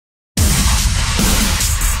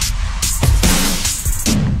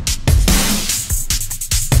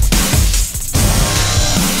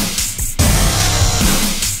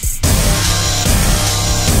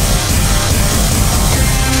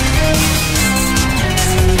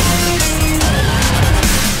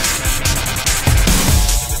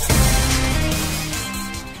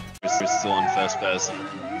person.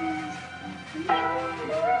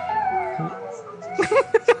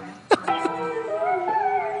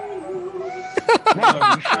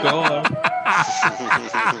 Oh god.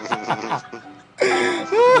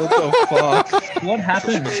 What the fuck? What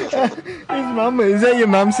happened? His mum, is that your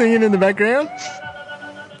mum singing in the background?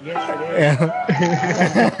 Yes, it is. Yeah.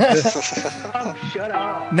 Oh, shut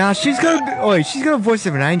up. Nah, she's got a voice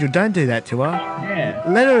of an angel. Don't do that to her. Yeah.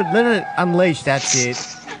 Let her unleash. That's it.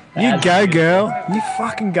 You go, girl. You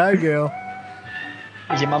fucking go, girl.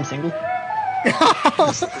 Is your mum single?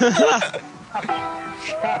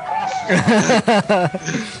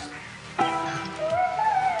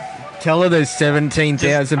 Tell her there's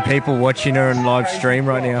 17,000 people watching her on live stream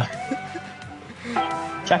right now.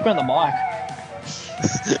 Jack went the mic.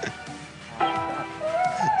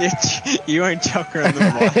 You won't chuck her in the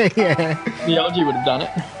mic. Yeah. The LG would have done it.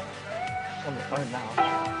 On the phone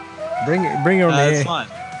now. Bring her on That's there. fine.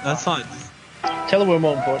 That's fine. Tell her we're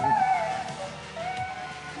more important.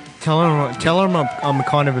 Tell her I'm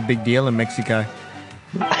kind of a big deal in Mexico.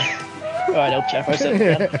 Alright, El Chapo, settle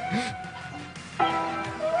down.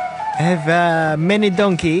 Have many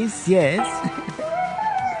donkeys, yes.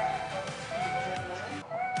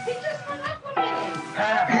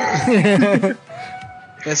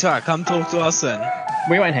 That's right. Come talk to us then.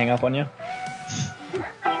 We won't hang up on you.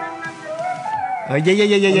 Oh yeah.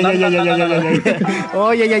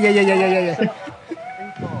 Oh yeah.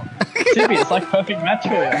 Tippy, it's like perfect match for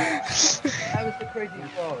you. That was the crazy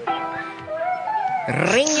story.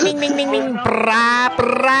 Ring, brah.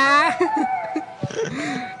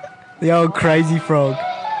 The old crazy frog.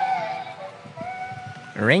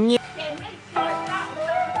 Ring.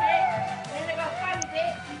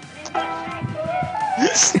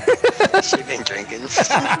 She been drinking.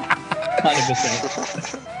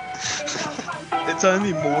 100%. It's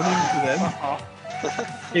only morning for them.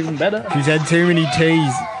 Even better. She's had too many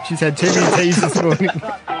teas. She's had too many teas this morning.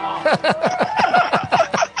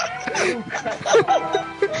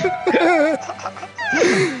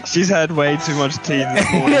 She's had way too much tea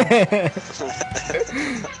this morning.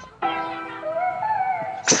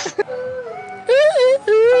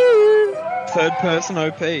 Third person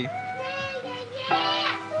OP.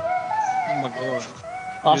 Oh my god.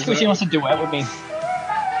 Ask her if she wants to duet with me.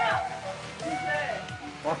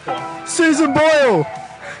 Susan Boyle.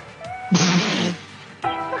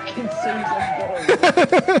 Fucking Susan Boyle.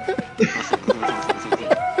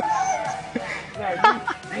 No,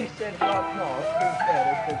 you said last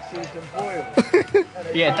night, it said Susan Boyle.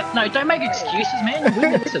 Yeah, no, don't make excuses, man. You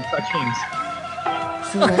wouldn't listen to such things.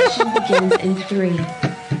 Selection begins in 3,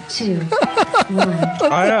 2, 1.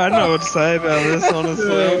 I don't know what to say about this, honestly.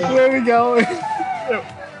 Where are we going?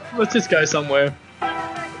 Let's just go somewhere.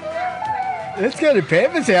 Let's go to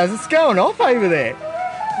Pepper's house. It's going off over there.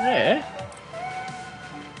 Yeah.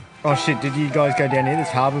 Oh shit! Did you guys go down here? This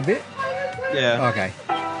harbour bit? Yeah. Okay.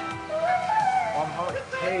 I'm hot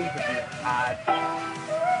tea to be had.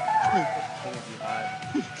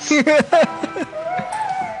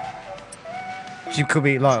 She could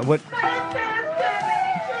be like, what?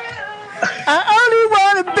 I only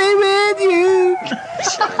want to be with you.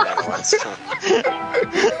 She only done it once.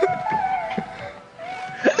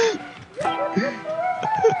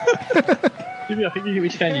 Jimmy, I think you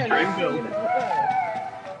found your dream girl.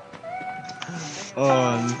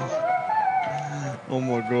 Oh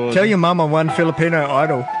my god. Tell your mum I won Filipino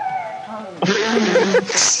Idol.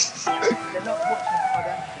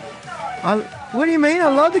 What do you mean? I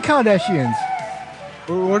love the Kardashians.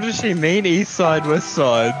 What does she mean, east side, west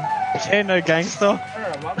side? She ain't no gangster.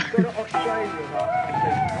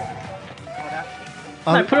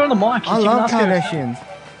 No, put her on the mic. I love Kardashians.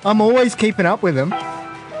 I'm always keeping up with them.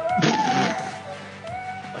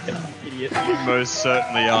 Fucking idiot. You most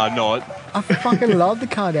certainly are not. I fucking love the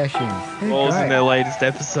Kardashians. They're What was in great. their latest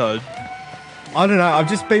episode? I don't know. I've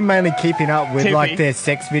just been mainly keeping up with Timmy. like their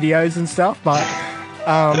sex videos and stuff, but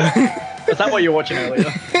Is that what you were watching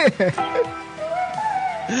earlier?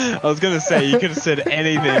 I was gonna say, you could have said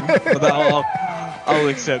anything, but I'll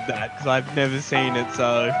accept that, because I've never seen it,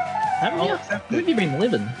 so... Haven't you? Where have you been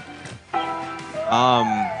living?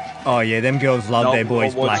 oh yeah, them girls love not their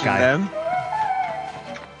boys watching black eye. them.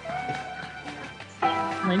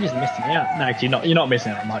 No, you're just missing out. No, actually, you're not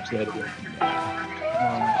missing out much there.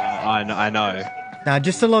 I know. Nah,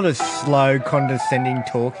 just a lot of slow, condescending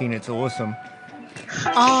talking. It's awesome.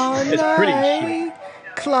 Oh It's no, pretty shit.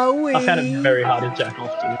 Chloe. I found it very hard to jack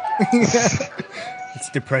off to. It's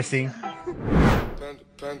depressing.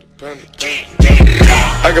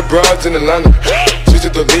 I got broads in Atlanta,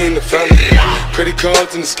 just to lean the family. Credit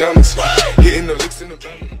cards in the scammers, hitting the licks in the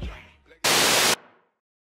van.